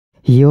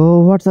ইয়ো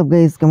WhatsApp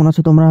guys, কেমন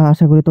আছো তোমরা?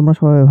 আশা করি তোমরা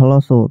সবাই ভালো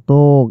আছো। তো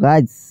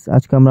গাইস,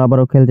 আজকে আমরা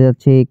আবারও খেলতে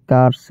যাচ্ছি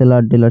কার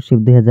সেলার ডিলারশিপ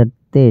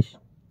 2023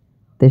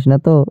 23 না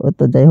তো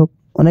তো যাই হোক,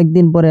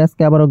 অনেকদিন পরে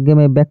আজকে আবারও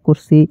গেমে ব্যাক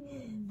করছি।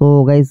 তো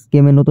গাইস,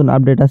 গেমে নতুন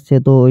আপডেট আসছে,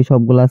 তো ওই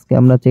সবগুলো আজকে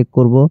আমরা চেক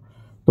করব।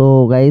 তো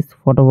গাইস,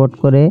 ফটাফট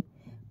করে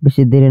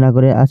বেশি দেরি না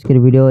করে আজকের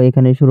ভিডিও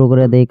এখানে শুরু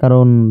করে দেই,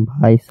 কারণ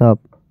ভাই সব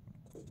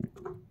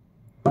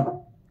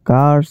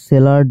কার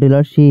সেলার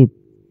ডিলারশিপ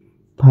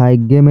ভাই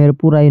গেমের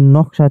পুরাই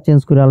নকশা চেঞ্জ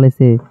করে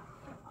আলাইছে।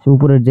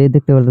 উপরের যেই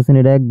দেখতে পারতেছেন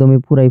এটা একদমই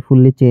পুরাই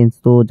ফুললি চেঞ্জ।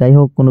 তো যাই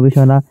হোক, কোনো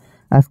বিষয় না,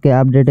 আজকে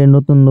আপডেটের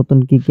নতুন নতুন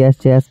কি কি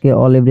আসছে আজকে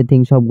অল এভরিথিং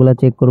সবগুলা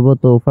চেক করব।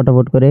 তো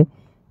ফটাফট করে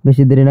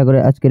বেশি দেরি না করে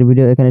আজকের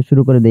ভিডিও এখানে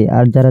শুরু করে দেই।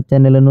 আর যারা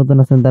চ্যানেলে নতুন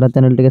আছেন তারা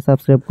চ্যানেলটিকে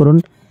সাবস্ক্রাইব করুন,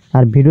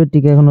 আর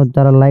ভিডিওটিকে এখনো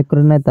যারা লাইক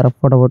করেন নাই তারা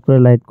ফটাফট করে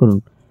লাইক করুন।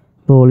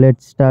 তো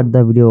let's start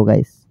the video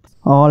guys.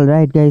 All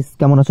right guys,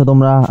 কেমন আছো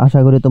তোমরা? আশা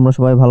করি তোমরা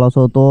সবাই ভালো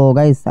আছো। তো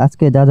গাইস,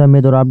 আজকে যা যা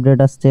মেজর আপডেট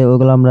আসছে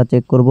ওইগুলো আমরা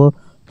চেক করব।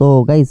 তো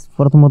গাইস,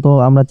 প্রথমত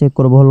আমরা চেক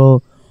করব হলো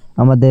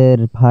আমাদের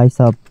ভাই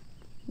সাব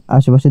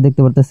আশেপাশে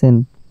দেখতে পারতেছেন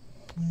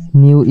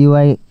নিউ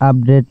ইউআই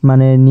আপডেট,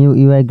 মানে নিউ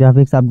ইউআই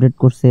গ্রাফিক্স আপডেট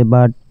করছে,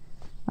 বাট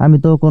আমি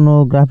তো কোনো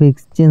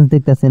গ্রাফিক্স চেঞ্জ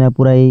দেখতেছি না,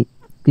 পুরাই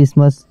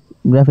ক্রিসমাস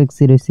গ্রাফিক্স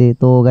রয়েছে।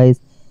 তো গাইস,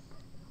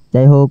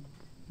 যাই হোক,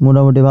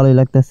 মোটামুটি ভালোই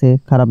লাগতেছে,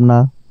 খারাপ না,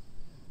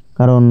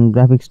 কারণ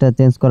গ্রাফিক্সটা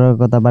চেঞ্জ করার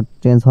কথা বাট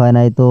চেঞ্জ হয়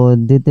নাই। তো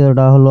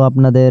দ্বিতীয়টা হলো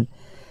আপনাদের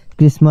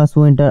ক্রিসমাস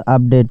উইন্টার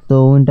আপডেট। তো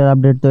উইন্টার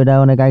আপডেট তো এটা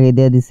অনেক আগে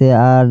দিয়ে দিছে।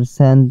 আর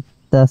স্যান্তা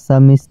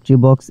মিস্ট্রি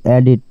বক্স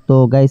এডিট, তো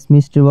গাইস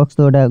মিস্ট্রি বক্স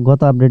তো এটা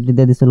গত আপডেট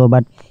দিয়ে দিছিল,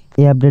 বাট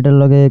এই আপডেটের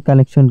লগে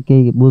কালেকশন কি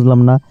বুঝলাম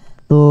না।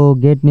 তো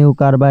gate new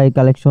car by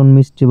collection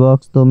mystery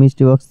box, তো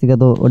মিস্ট্রি বক্স থেকে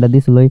তো ওটা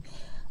দিছিলই।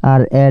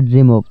 আর অ্যাড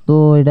রিমুভ, তো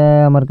এটা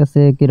আমার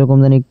কাছে কিরকম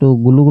জানি একটু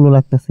গুলুগুলো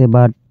লাগতেছে,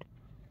 বাট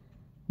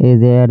এই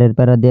যে অ্যাডের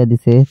প্যারা দিয়ে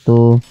দিছে। তো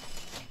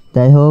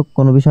যাই হোক,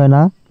 কোনো বিষয়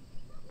না,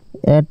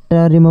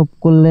 অ্যাডটা রিমুভ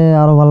করলে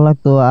আরো ভালো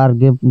লাগতো, আর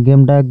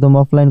গেমটা একদম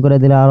অফলাইন করে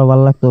দিলে আরো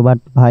ভালো লাগতো। বাট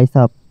ভাই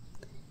সাব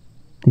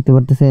দেখতে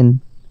পারতেছেন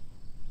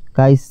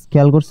গাইস,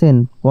 খেয়াল করছেন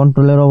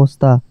কন্ট্রোলের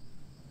অবস্থা,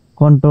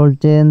 কন্ট্রোল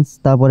চেঞ্জ,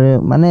 তারপরে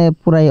মানে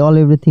পুরাই অল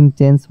এভরিথিং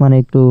চেঞ্জ, মানে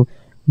একটু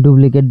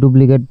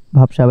ডুপ্লিকেট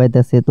ভাবসা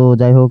পাইতেছে। তো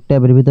যাই হোক,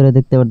 ট্যাবের ভিতরে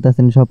দেখতে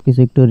পারতেছেন সবকিছু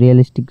একটু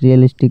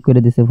রিয়েলিস্টিক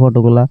করে দিছে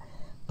ফটোগুলা।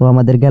 তো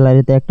আমাদের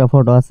গ্যালারিতে একটা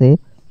ফটো আছে,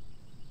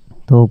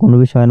 তো কোনো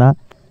বিষয় না,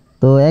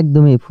 তো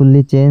একদমই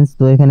ফুললি চেঞ্জ।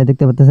 তো এখানে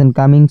দেখতে পাচ্ছেন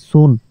কামিং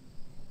সুন,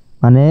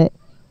 মানে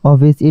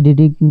অফিস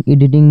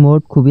এডিটিং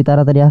মোড খুবই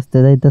তাড়াতাড়ি আসতে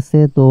যাইতেছে।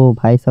 তো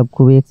ভাই সব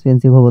খুবই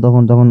এক্সপেন্সিভ হবে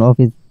যখন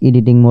অফিস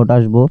এডিটিং মোড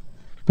আসবো।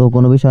 তো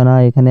কোনো বিষয় না,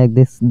 এখানে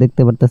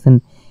দেখতে পারতেছেন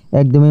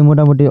একদমই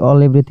মোটামুটি অল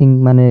এভরিথিং,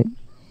 মানে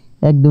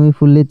একদমই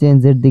ফুললি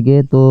চেঞ্জের দিকে।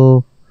 তো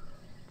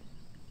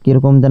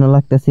কিরকম যেন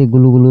লাগতেছে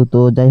গুলুগুলু।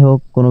 তো যাই হোক,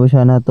 কোনো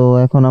বিষয় না। তো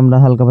এখন আমরা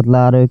হালকা পাতলা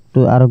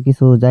আরো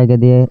কিছু জায়গা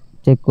দিয়ে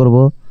চেক করব।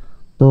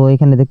 তো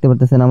এখানে দেখতে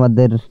পারতেছেন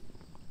আমাদের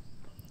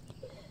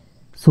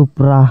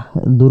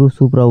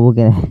সুপ্রা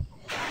ওকে,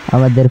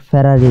 আমাদের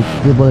ফেরারি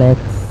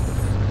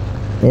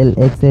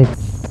XXL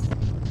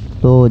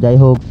তো যাই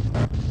হোক,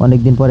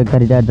 অনেকদিন পরে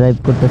গাড়িটা ড্রাইভ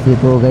করতেছি।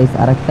 তো গাইস,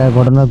 আরেকটা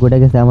ঘটনা ঘটে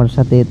গেছে আমার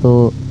সাথে। তো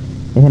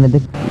এখানে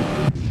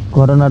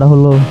ঘটনাটা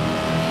হলো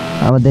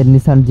আমাদের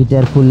নিসান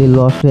জিটিআর ফুললি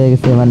লস হয়ে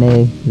গেছে, মানে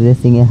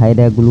রেসিংয়ে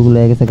হাইরা গুলুগুলো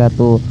হয়ে গেছে।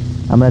 তো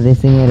আমরা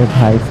রেসিংয়ের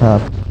ভাই সাহ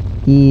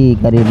কি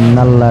গাড়ি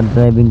নাল্লা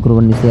ড্রাইভিং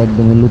করবার নিচে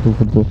একদমই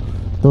লুতুপুতু।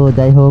 তো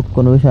যাই হোক,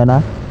 কোনো বিষয় না,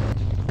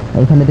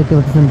 এখানে দেখতে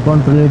পাচ্ছেন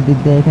কন্ট্রোলের দিক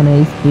দিয়ে এখানে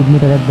স্পিড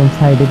মিটার একদম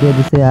সাইডে দিয়ে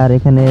দিছে। আর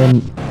এখানে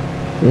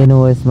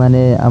এনওএস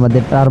মানে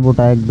আমাদের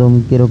টার্বোটা একদম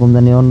কিরকম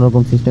জানি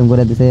অন্যরকম সিস্টেম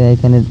করে দিছে।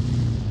 এখানে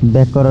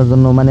ব্যাক করার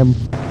জন্য মানে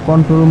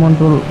কন্ট্রোল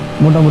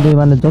মোটামুটি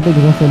মানে যত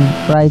কিছু আছে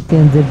প্রায়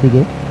চেঞ্জের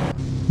দিকে,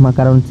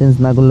 কারণ চেঞ্জ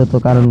না করলে তো,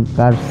 কারণ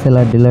কার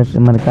সেলার ডিলার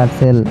মানে কার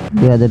সেল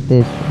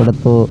 2023 ওটা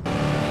তো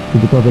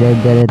যদি কপিরাইট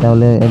দেয়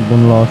তাহলে একদম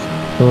লস।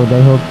 তো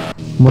যাই হোক,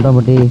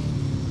 মোটামুটি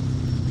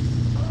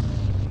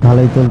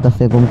ভালোই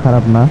চলতেছে, কম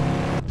খারাপ না।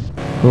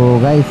 তো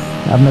গাইস,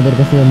 আপনাদের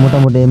কাছে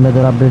মোটামুটি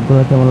মেজর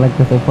আপডেটগুলো কেমন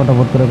লাগতেছে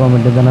ফটাফট করে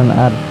কমেন্টে জানান।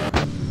 আর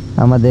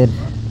আমাদের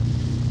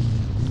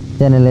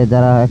চ্যানেলে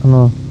যারা এখনো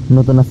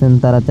নতুন আছেন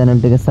তারা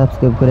চ্যানেলটিকে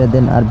সাবস্ক্রাইব করে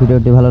দেন। আর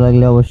ভিডিওটি ভালো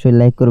লাগলে অবশ্যই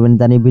লাইক করবেন।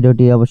 জানি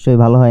ভিডিওটি অবশ্যই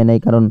ভালো হয় নাই,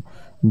 কারণ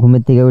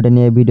ঘুমের থেকে ওইটা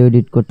নিয়ে ভিডিও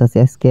এডিট করতেছি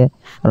আজকে,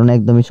 কারণ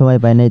একদমই সময়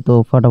পাই নাই। তো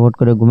ফটাফট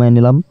করে ঘুমাই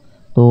নিলাম।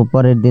 তো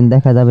পরের দিন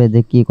দেখা যাবে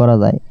যে কি করা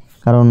যায়,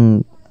 কারণ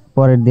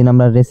পরের দিন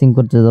আমরা রেসিং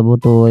করতে যাব।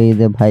 তো এই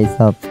যে ভাই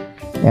সাব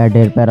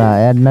অ্যাডের প্যারা,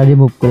 অ্যাড না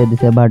রিমুভ করে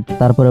দিছে, বাট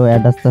তারপরেও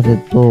অ্যাড আসতেছে।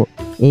 তো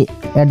এই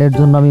অ্যাডের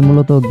জন্য আমি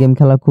মূলত গেম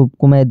খেলা খুব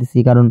কমিয়ে দিছি,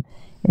 কারণ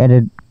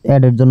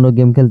অ্যাডের জন্য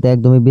গেম খেলতে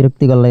একদমই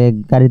বিরক্তিকর লাগে।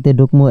 গাড়িতে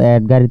ঢুকমু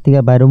অ্যাড, গাড়ি থেকে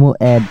বাইরমু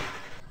অ্যাড,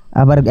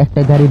 আবার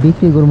একটা গাড়ি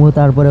বিক্রি করবো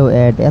তারপরেও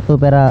অ্যাড, এত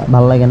প্যারা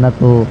ভাল লাগে না।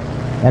 তো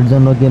এর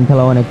জন্য গেম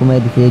খেলা অনেক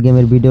কমিয়ে দিছি। এই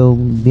গেমের ভিডিও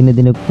দিনে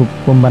দিনে খুব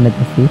কম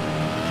বানাইতেছি।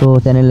 তো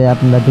চ্যানেলে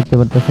আপনারা দেখতে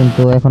পারতেছেন।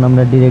 তো এখন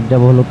আমরা ডিরেক্ট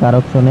যাবো হলো কার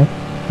অপশনে,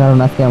 কারণ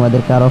আজকে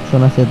আমাদের কার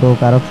অপশন আছে। তো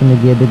কার অপশনে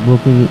গিয়ে দেখবো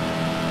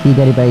কি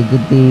গাড়ি পাই।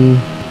 যদি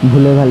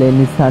ভুলে ভালে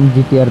নিসান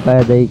জিটিআর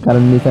পাওয়া যায়,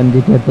 কারণ নিসান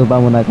জিটিআর তো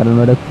পাবো না, কারণ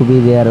ওটা খুবই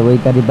রেয়ার। ওই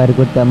গাড়ি বাইর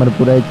করতে আমার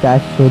পুরাই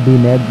 400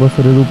 দিন, 1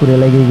 বছরের উপরে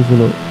লেগে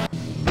গেছিল।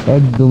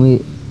 একদমই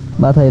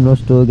মাথায়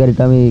নষ্ট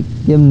গাড়িটা আমি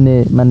কেমনে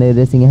মানে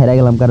রেসিংয়ে হেরে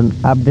গেলাম, কারণ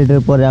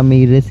আপডেটের পরে আমি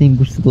রেসিং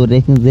করছি তো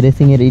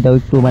রেসিংয়ের এটাও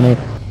একটু মানে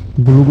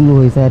গুলো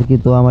হয়েছে আর কি।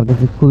 তো আমার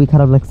কাছে খুবই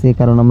খারাপ লাগছে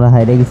কারণ আমরা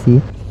হাইরে গেছি।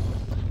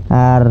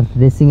 আর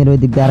রেসিংয়ের ওই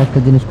দিক দিয়ে আরেকটা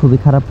জিনিস খুবই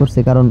খারাপ করছে,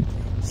 কারণ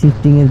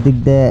শিফটিংয়ের দিক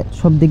দিয়ে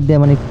সব দিক দিয়ে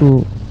মানে একটু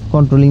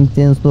কন্ট্রোলিং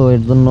চেঞ্জ, তো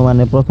এর জন্য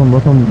মানে প্রথম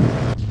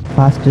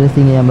ফার্স্ট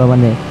রেসিংয়ে আমরা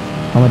মানে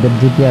আমাদের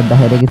জিটিআরটা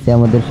হেরে গেছি।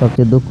 আমাদের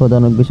সবচেয়ে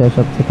দুঃখজনক বিষয়,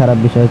 সবচেয়ে খারাপ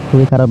বিষয়,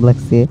 খুবই খারাপ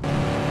লাগছে।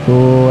 তো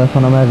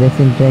এখন আমরা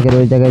রেসিং ট্র্যাকের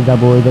ওই জায়গায়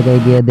যাব, ওই জায়গায়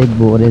গিয়ে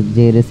দেখবো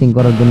যে রেসিং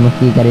করার জন্য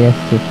কি গাড়ি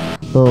আসছে।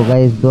 তো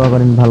গাইজ দোয়া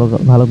করেন ভালো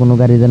ভালো কোনো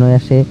গাড়ি যেন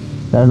আসে,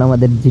 কারণ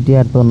আমাদের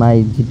জিটিআর তো নাই।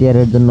 জিটিআর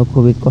এর জন্য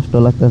খুবই কষ্ট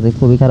লাগতেছে,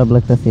 খুবই খারাপ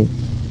লাগতেছে।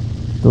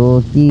 তো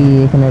কি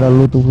এখানে একটা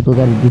লুতুপুতু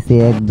গাড়ি দিছে,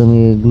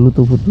 একদমই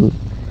লুতুপুতু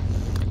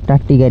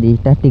টাট্টি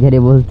গাড়ি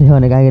বলতে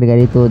অনেক আগের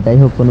গাড়ি। তো যাই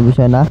হোক, কোনো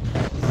বিষয় না।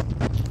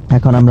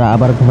 এখন আমরা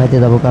আবার ঘুমাইতে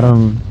যাব, কারণ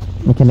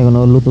এখানে কোনো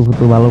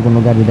লুতুপুতু ভালো কোনো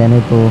গাড়ি দেয়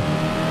নাই। তো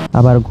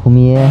আবার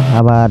ঘুমিয়ে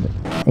আবার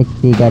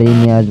একটি গাড়ি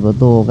নিয়ে আসবো।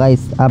 তো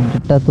গাইস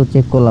আপডেটটা তো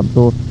চেক করলাম,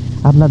 তো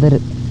আপনাদের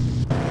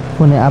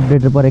ফোনে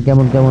আপডেটের পরে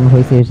কেমন কেমন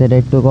হয়েছে সেটা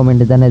একটু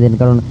কমেন্টে জানিয়ে দিন,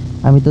 কারণ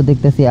আমি তো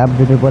দেখতেছি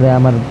আপডেটের পরে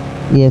আমার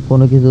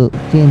কোনো কিছু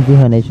চেঞ্জই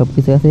হয় নাই, সব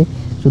কিছু আছে,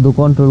 শুধু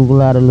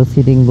কন্ট্রোলগুলো আর হলো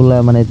সিটিংগুলো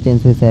মানে চেঞ্জ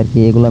হয়েছে আর কি,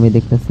 এগুলো আমি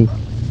দেখতেছি।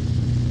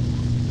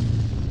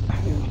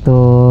 তো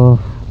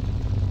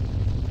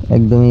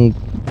একদমই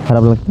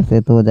খারাপ লাগতেছে।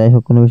 তো যাই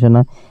হোক, কোনো বিষয়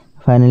না।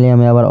 ফাইনালি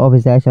আমি আবার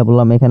অফিসে আসা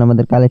বললাম। এখানে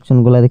আমাদের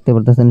কালেকশনগুলো দেখতে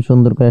পারতেছেন,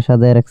 সুন্দর করে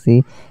সাজায় রাখছি।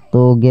 তো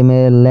গেমে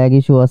ল্যাগ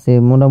ইস্যু আছে,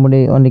 মোটামুটি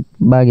অনেক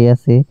বাগই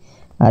আছে।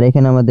 আর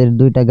এখানে আমাদের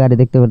দুইটা গাড়ি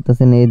দেখতে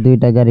পারতেছেন, এই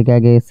দুইটা গাড়িকে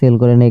আগে সেল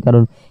করে নেই,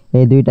 কারণ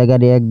এই দুইটা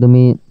গাড়ি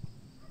একদমই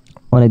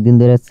অনেক দিন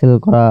ধরে সেল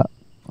করা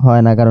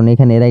হয় না, কারণ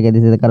এখানে রেখে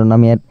দিয়েছে। কারণ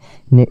আমি আর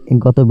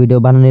গত ভিডিও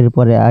বানানোর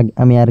পরে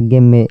আমি আর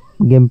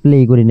গেম প্লে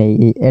করি নাই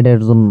এই অ্যাডের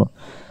জন্য।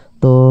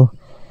 তো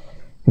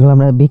এগুলো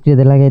আমরা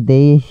বিক্রিতে লাগাই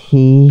দেই।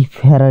 এই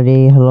ফেরারি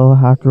হলো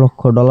 $8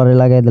 লক্ষ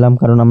লাগাই দিলাম,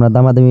 কারণ আমরা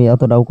দামাদামি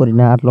অতটাও করি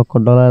না। $8 লক্ষ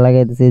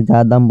লাগাই দিয়েছি, যা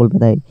দাম বলবে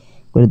তাই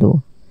করে দেবো।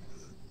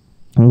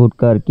 গুড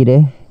কার কিরে,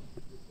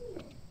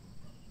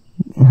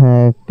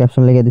 হ্যাঁ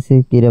ক্যাপশন লিখে দিছি,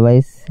 কিরে ভাই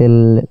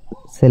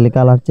সেল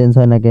কালার চেঞ্জ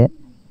হয় নাকি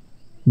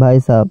ভাই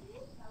সাব,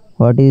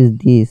 হোয়াট ইজ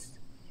দিস।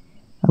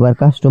 আবার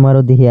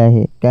কাস্টমারও দেখে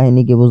আহে,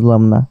 কাহিনী কি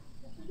বুঝলাম না।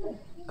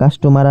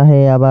 কাস্টমার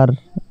আহে আবার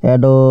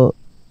অ্যাডও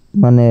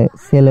মানে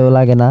সেলেও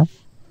লাগে না,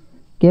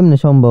 কেমনে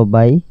সম্ভব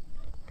ভাই?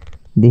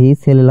 দেখি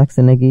সেলে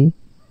লাগছে নাকি।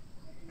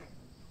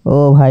 ও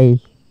ভাই,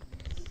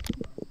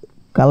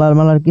 কালার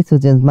মালার কিছু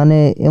চেঞ্জ মানে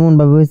এমন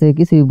ভাবে হয়েছে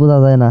কিছুই বোঝা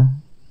যায় না,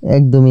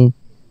 একদমই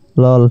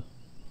লল।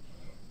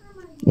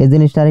 এই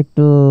জিনিসটা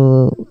আরেকটু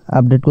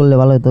আপডেট করলে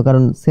ভালো হতো,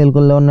 কারণ সেল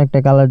করলে অন্য একটা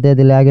কালার দিয়ে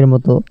দিলে আগের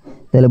মতো,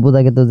 তাহলে বোঝা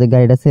যেত যে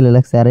গাড়িটা সেলে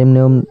লাগছে। আর এমনি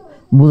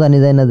বোঝানি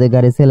যায় না যে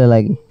গাড়ি সেলে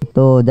লাগে।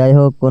 তো যাই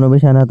হোক, কোনো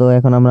বিষয় না। তো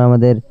এখন আমরা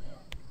আমাদের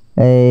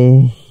এই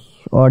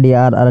অডি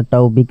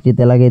আরটাও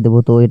বিক্রিতে লাগিয়ে দেবো।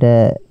 তো এটা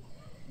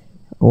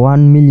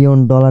 $1 মিলিয়ন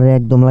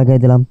একদম লাগাই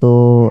দিলাম। তো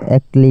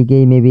এক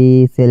ক্লিকেই মেবি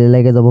সেলে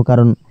লেগে যাবো,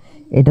 কারণ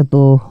এটা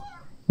তো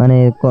মানে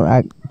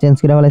চেঞ্জ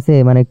করে ফেলেছে,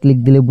 মানে ক্লিক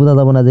দিলে বোঝা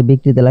যাবো না যে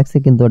বিক্রিতে লাগছে,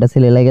 কিন্তু ওটা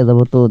সেলে লেগে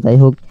যাবো। তো যাই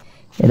হোক,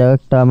 এটাও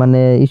একটা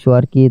মানে ইস্যু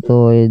আর কি। তো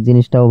এই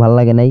জিনিসটাও ভালো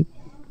লাগে নাই।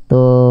 তো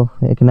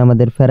এখানে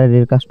আমাদের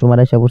ফেরারির কাস্টমার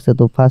এসে পড়ছে,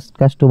 তো ফার্স্ট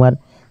কাস্টমার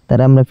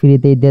তারা আমরা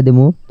ফ্রিতেই দিয়ে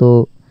দেবো। তো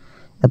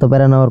এত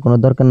প্যারা নেওয়ার কোনো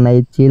দরকার নাই,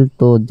 চিল।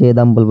 তো যে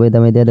দাম বলবো এই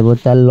দামে দিয়ে দেবো,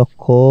 $4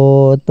 লক্ষ।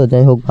 তো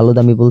যাই হোক, ভালো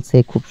দামই বলছে,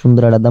 খুব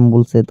সুন্দর একটা দাম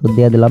বলছে, তো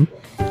দিয়ে দিলাম।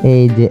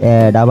 এই যে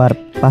অ্যাড, আবার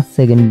 5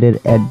 সেকেন্ডের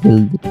অ্যাড দিল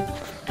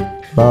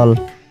বল।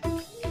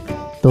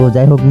 তো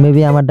যাই হোক,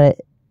 মেবি আমারটা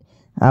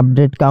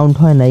আপডেট কাউন্ট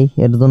হয় নাই,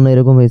 এর জন্য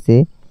এরকম হয়েছে।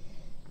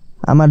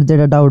 আমার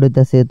যেটা ডাউট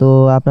হইতেছে, তো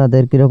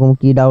আপনাদের কিরকম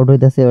কি ডাউট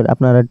হইতেছে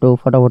আপনারা একটু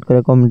ফটাফট করে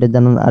কমেন্টে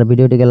জানান। আর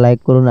ভিডিওটিকে লাইক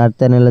করুন, আর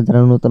চ্যানেলে যারা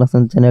নতুন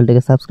আছেন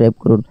চ্যানেলটিকে সাবস্ক্রাইব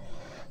করুন।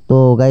 তো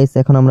গাইস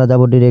এখন আমরা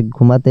যাব ডিরেক্ট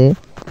ঘুমাতে,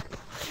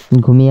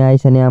 ঘুমিয়ে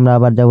আইসা নিয়ে আমরা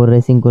আবার যাব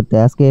রেসিং করতে।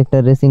 আজকে একটা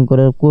রেসিং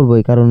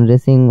করবই, কারণ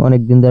রেসিং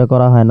অনেক দিন ধরে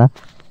করা হয় না।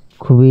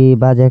 খুবই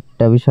বাজে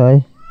একটা বিষয়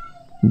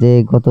যে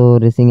গত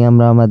রেসিংয়ে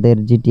আমরা আমাদের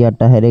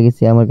জিটিআরটা হেরে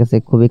গেছি, আমার কাছে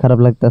খুবই খারাপ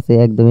লাগতেছে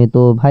একদমই।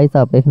 তো ভাই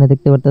সাব এখানে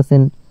দেখতে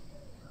পারতেছেন,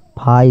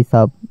 ভাই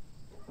সাব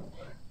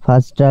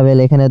ফার্স্ট ট্রাভেল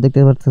এখানে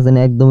দেখতে পারতেছেন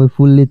একদমই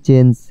ফুললি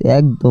চেঞ্জ,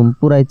 একদম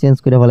পুরাই চেঞ্জ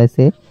করে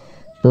ফেলাইছে।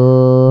 তো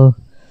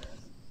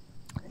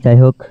যাই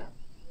হোক,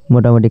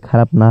 মোটামুটি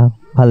খারাপ না,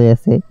 ভালোই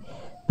আছে।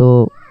 তো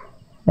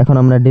এখন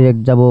আমরা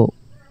ডিরেক্ট যাব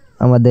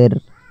আমাদের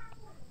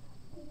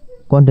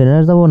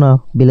কন্টেনার যাব না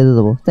ভিলেজে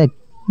যাব, তাই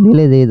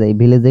ভিলেজেই যাই,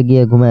 ভিলেজে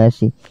গিয়ে ঘুমায়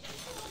আসি।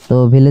 তো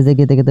ভিলেজে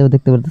গিয়ে থেকে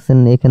দেখতে পারতেছেন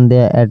এখান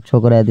দিয়ে অ্যাড শো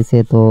করে দিছে।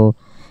 তো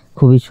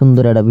খুবই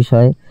সুন্দর একটা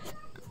বিষয়,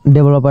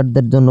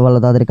 ডেভেলপারদের জন্য ভালো,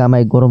 তাদের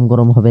কামাই গরম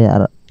গরম হবে,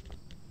 আর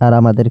আর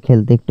আমাদের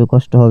খেলতে একটু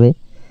কষ্ট হবে।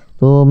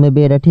 তো মেবি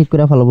এটা ঠিক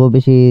করে ফেলবো,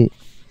 বেশি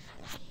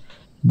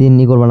দিন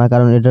ই করবো না,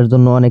 কারণ এটার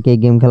জন্য অনেকেই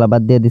গেম খেলা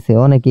বাদ দিয়ে দিছে,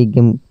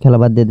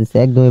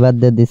 একদমই বাদ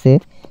দিয়ে দিছে।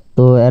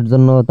 তো এর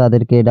জন্য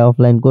তাদেরকে এটা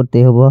অফলাইন করতে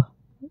হবে,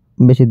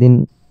 বেশি দিন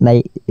নাই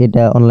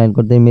এটা অনলাইন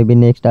করতে, মেবি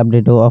নেক্সট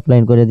আপডেটও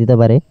অফলাইন করে দিতে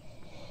পারে।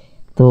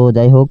 তো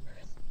যাই হোক,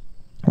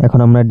 এখন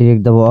আমরা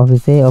ডিরেক্ট যাবো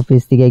অফিসে,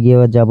 অফিস থেকে গিয়ে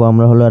যাব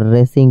আমরা হলো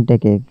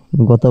রেসিংটাকে।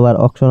 গতবার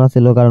অকশন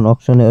ছিল, কারণ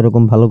অকশনে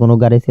ওরকম ভালো কোনো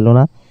গাড়ি ছিল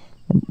না,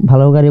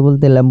 ভালো গাড়ি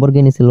বলতে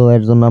ল্যাম্বরগিনি ছিল,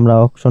 এর জন্য আমরা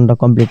অকশনটা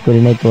কমপ্লিট করি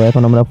নাই। তো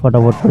এখন আমরা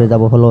ফটাফট করে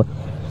যাব হলো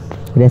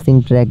রেসিং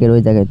ট্র্যাকের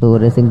ওই জায়গায়। তো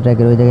রেসিং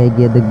ট্র্যাকের ওই জায়গায়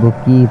গিয়ে দেখবো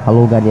কি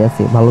ভালো গাড়ি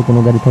আছে, ভালো কোনো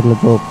গাড়ি থাকলে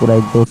তো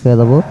পুরাই জোশ হয়ে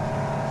যাবো।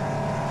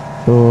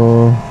 তো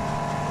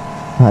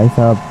ভাই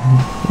সাহেব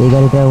এই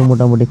গাড়িটাও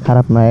মোটামুটি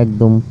খারাপ না,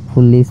 একদম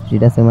ফুললি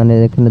স্পিড আছে, মানে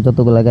এখানে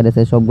যতগুলো গাড়ি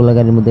আছে সবগুলো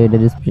গাড়ির মধ্যে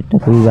এটার স্পিডটা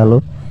খুবই ভালো।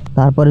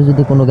 তারপরে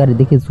যদি কোনো গাড়ি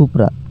দেখি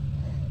সুপ্রা,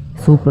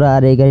 সুপ্রা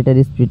আর এই গাড়িটার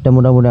স্পিডটা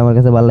মোটামুটি আমার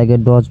কাছে ভালো লাগে।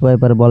 ডজ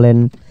ভাইপার বলেন,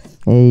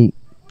 এই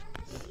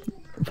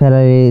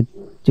ফেরারি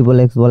ট্রিপল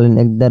এক্স বলেন,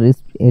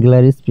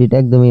 এগুলার স্পিড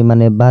একদমই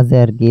মানে বাজে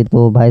আর কি। তো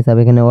ভাই সাহেব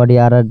এখানে অডি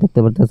আর আর দেখতে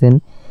পারতেছেন,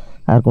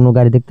 আর কোনো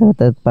গাড়ি দেখতে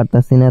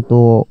পারতাছি না। তো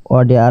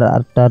অডি আর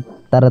আরটা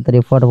তাড়াতাড়ি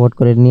ফটাফট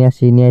করে নিয়ে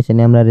আসি, নিয়ে এসে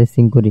নিয়ে আমরা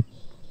রেসিং করি।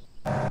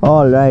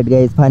 অল রাইট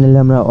গাইজ, ফাইনালি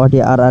আমরা অডি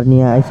আর আর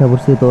নিয়ে আইসা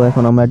পড়ছি। তো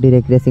এখন আমরা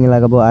ডিরেক্ট রেসিং এ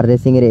লাগাবো, আর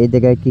রেসিং এর এই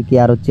জায়গায় কি কি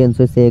আরো চেঞ্জ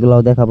হয়েছে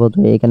এগুলাও দেখাবো। তো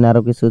এখানে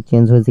আরো কিছু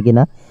চেঞ্জ হয়েছে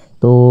কিনা।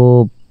 তো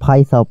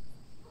ভাই সাহেব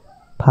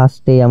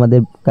ফার্স্টে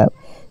আমাদের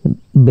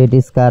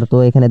বেটিস কার, তো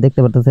এখানে দেখতে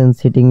পারতেছেন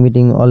সিটিং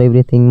মিটিং অল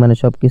এভরিথিং মানে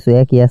সব কিছু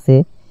একই আছে।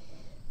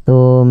 তো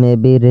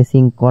মেবি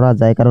রেসিং করা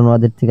যায়, কারণ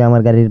ওদের থেকে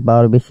আমার গাড়ির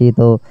পাওয়ার বেশি।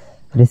 তো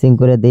রেসিং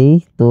করে দেই।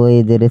 তো এই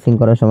যে রেসিং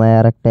করার সময়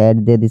আর একটা অ্যাড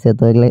দিয়ে দিছে,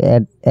 তো এগুলো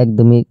অ্যাড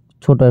একদমই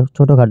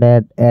ছোটোখাটো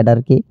অ্যাড আর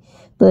কি।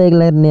 তো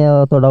এগুলো নিয়ে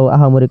অতটাও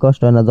আহামরি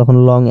কষ্ট হয় না, যখন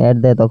লং অ্যাড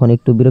দেয় তখন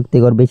একটু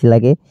বিরক্তিকর বেশি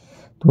লাগে।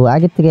 তো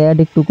আগের থেকে অ্যাড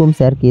একটু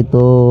কমছে আর কি।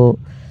 তো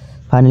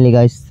ফাইনালি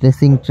গাইস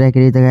রেসিং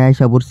ট্র্যাকের এই জায়গায়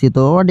আইসা পড়ছি।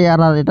 তো ওডি আর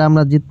আর এটা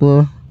আমরা জিতবো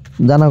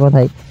জানা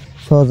কথাই,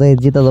 সহজেই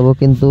জিতে যাবো।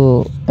 কিন্তু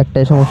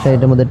একটাই সমস্যা,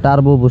 এটার মধ্যে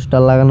টার্বো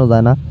বুস্টার লাগানো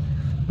যায় না।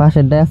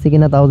 পাশেরটাই আছে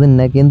কিনা তাও জানি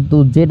না, কিন্তু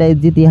যেটাই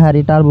জিতি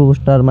হারি টার্বো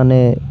বুস্টার মানে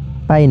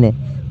পাই না।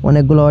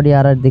 অনেকগুলো অডি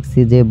আর আর দেখছি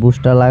যে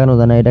বুস্টার লাগানো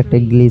যায় না, এটা একটা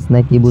গ্লিচ না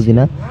কি বুঝি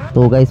না। তো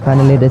গাইস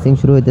ফাইনালি রেসিং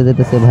শুরু হইতে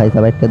যেতেছে, ভাই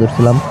সাহেব একটা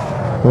ধরছিলাম।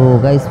 তো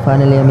গাইস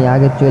ফাইনালি আমি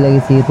আগে চলে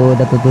গেছি। তো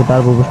এটাতে তো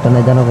টার্বো বুস্টার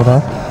নাই জানা কথা,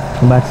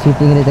 বাট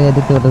শিফটিং এর জায়গায়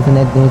দেখতে পাচ্ছেন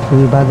একদম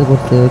খুবই বাজে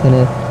করছে। ওইখানে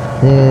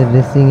যে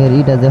রেসিং এর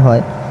ইটা যে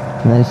হয়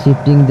মানে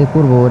শিফটিং যে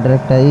করবো ওটার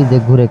একটা এই যে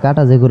ঘুরে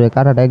কাটা, যে ঘুরে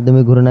কাটাটা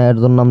একদমই ঘুরে না, এর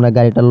জন্য আমরা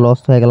গাড়িটা লস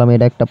হয়ে গেলাম।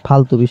 এটা একটা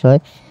ফালতু বিষয়,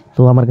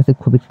 তো আমার কাছে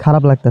খুবই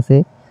খারাপ লাগতেছে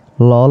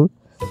লল।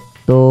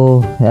 তো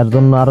এর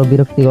জন্য আরো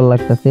বিরক্তিকর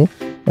লাগতেছে।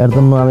 এর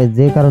জন্য আমি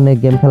যে কারণে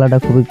গেম খেলাটা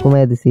খুবই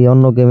কমিয়ে দিছি,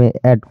 অন্য গেমে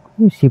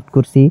শিফট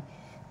করছি।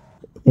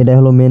 এটা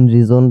হলো মেন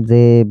রিজন,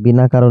 যে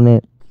বিনা কারণে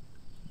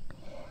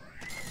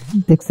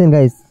দেখছেন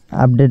গাইস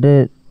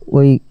আপডেটের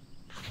ওই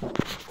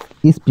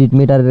স্পিড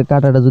মিটারের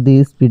কাটাটা যদি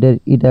স্পিডের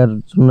ইটার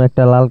জন্য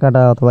একটা লাল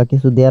কাটা অথবা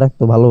কিছু দেওয়া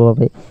রাখতো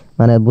ভালোভাবে,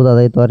 মানে বোঝা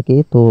যাইতো আর কি।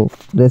 তো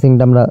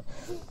রেসিংটা আমরা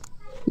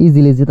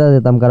ইজিলি জিতা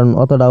যেতাম, কারণ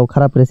অতটাও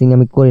খারাপ রেসিং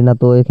আমি করি না।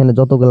 তো এখানে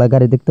যতগুলা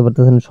গাড়ি দেখতে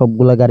পারতেছেন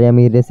সবগুলা গাড়ি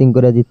আমি রেসিং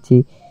করে দিচ্ছি,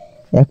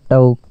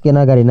 একটাও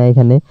কেনা গাড়ি না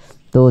এখানে।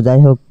 তো যাই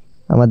হোক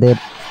আমাদের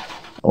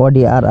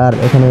অডি আর আর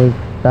এখানে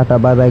tata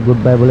bye bye good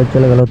bye বলে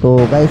চলে গেল। তো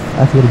গাইস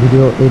আজকের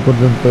ভিডিও এই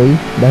পর্যন্তই,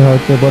 দেখা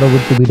হচ্ছে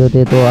পরবর্তী ভিডিওতে।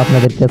 তো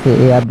আপনাদের কাছে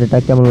এই আপডেটটা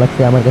কেমন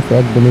লাগছে? আমার কাছে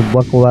একদমই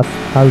বকওয়াস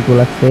ফালতু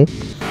লাগছে।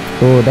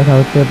 তো দেখা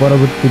হচ্ছে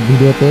পরবর্তী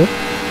ভিডিওতে,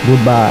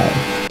 গুড বাই।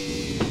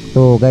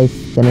 তো গাইস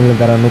চ্যানেলে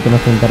যারা নতুন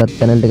আছেন তারা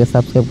চ্যানেলটিকে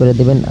সাবস্ক্রাইব করে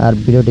দেবেন, আর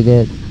ভিডিওটিকে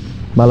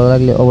ভালো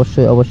লাগলে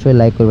অবশ্যই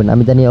লাইক করবেন।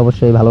 আমি জানি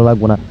অবশ্যই ভালো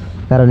লাগবো না,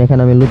 কারণ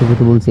এখানে আমি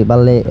লুতুপুতু বলছি,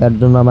 পারলে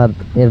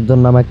এর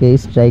জন্য আমাকে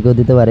স্ট্রাইকও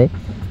দিতে পারে,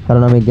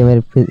 কারণ আমি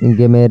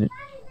গেমের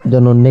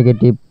জন্য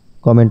নেগেটিভ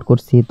কমেন্ট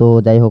করছি। তো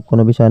যাই হোক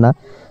কোনো বিষয় না,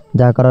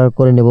 যা করার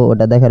করে নেব,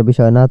 ওটা দেখার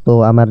বিষয় না। তো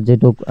আমার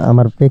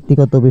আমার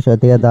ব্যক্তিগত বিষয়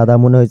থেকে যা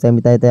মনে হয়েছে আমি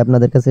তাই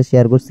আপনাদের কাছে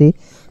শেয়ার করছি।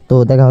 তো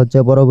দেখা হচ্ছে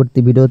পরবর্তী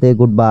ভিডিওতে,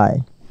 গুড বাই,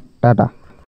 টাটা।